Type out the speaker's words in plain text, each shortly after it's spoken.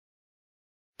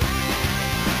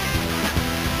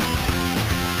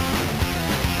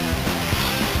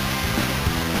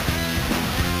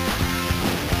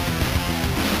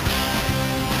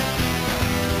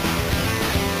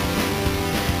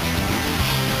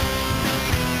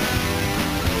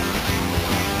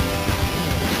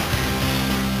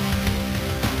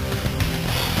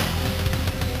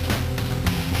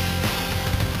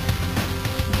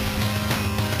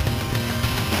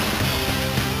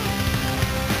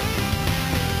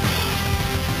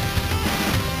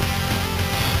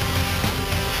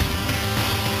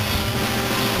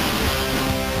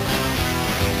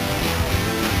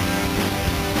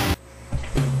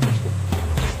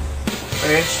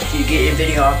a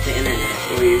video off the internet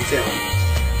or your film,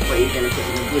 what you're going to put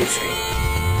in the blue screen.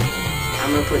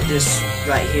 I'm going to put this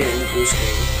right here in the blue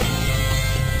screen.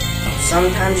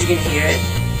 Sometimes you can hear it.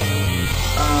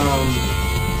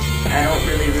 I don't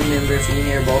really remember if you can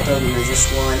hear both of them or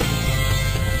just one.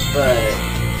 But,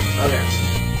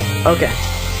 okay.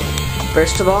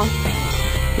 First of all,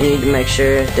 you need to make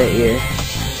sure that your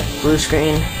blue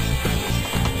screen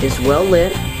is well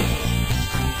lit.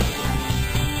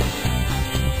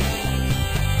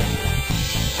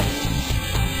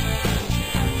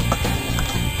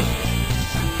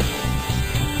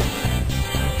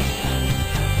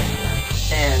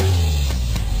 And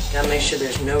gotta make sure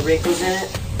there's no wrinkles in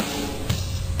it.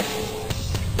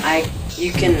 You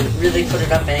can really put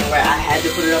it up anywhere. I had to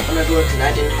put it up on the door because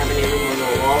I didn't have any room on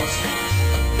the walls.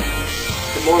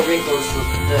 The more wrinkles,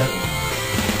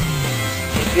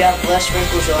 if you have less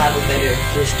wrinkles, you'll have a better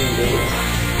blue screen video.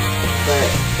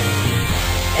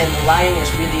 And the lighting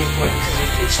is really important because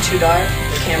if it's too dark,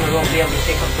 the camera won't be able to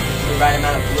pick up the right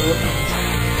amount of blue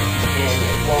and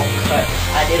it won't cut.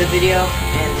 I did a video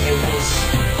and it was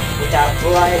without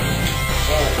the light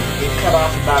and it cut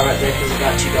off about right there because it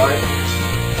got too dark.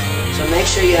 So make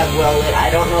sure you have well lit. I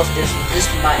don't know if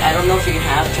I don't know if you can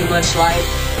have too much light.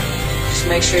 Just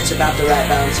make sure it's about the right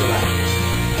balance of light.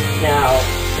 Now,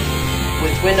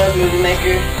 with Windows Movie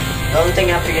Maker, the only thing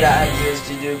I figured out how to do is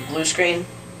to do blue screen.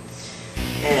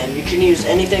 And you can use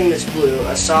anything that's blue.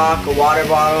 A sock, a water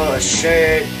bottle, a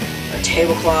shirt, a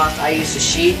tablecloth. I used a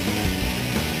sheet.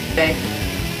 Okay.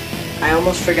 I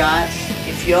almost forgot.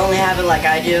 If you only have it like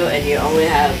I do, and you only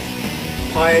have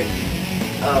part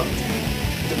of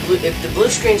if the blue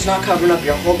screen's not covering up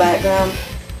your whole background,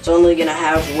 it's only gonna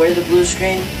have where the blue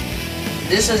screen.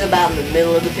 This is about in the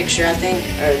middle of the picture, I think,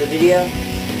 or the video.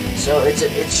 So it's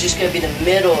just gonna be the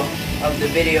middle of the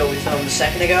video we filmed a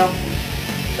second ago.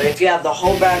 But if you have the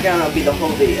whole background, it'll be the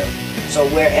whole video. So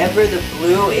wherever the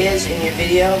blue is in your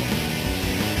video,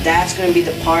 that's gonna be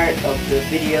the part of the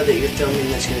video that you're filming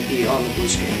that's gonna be on the blue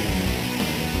screen.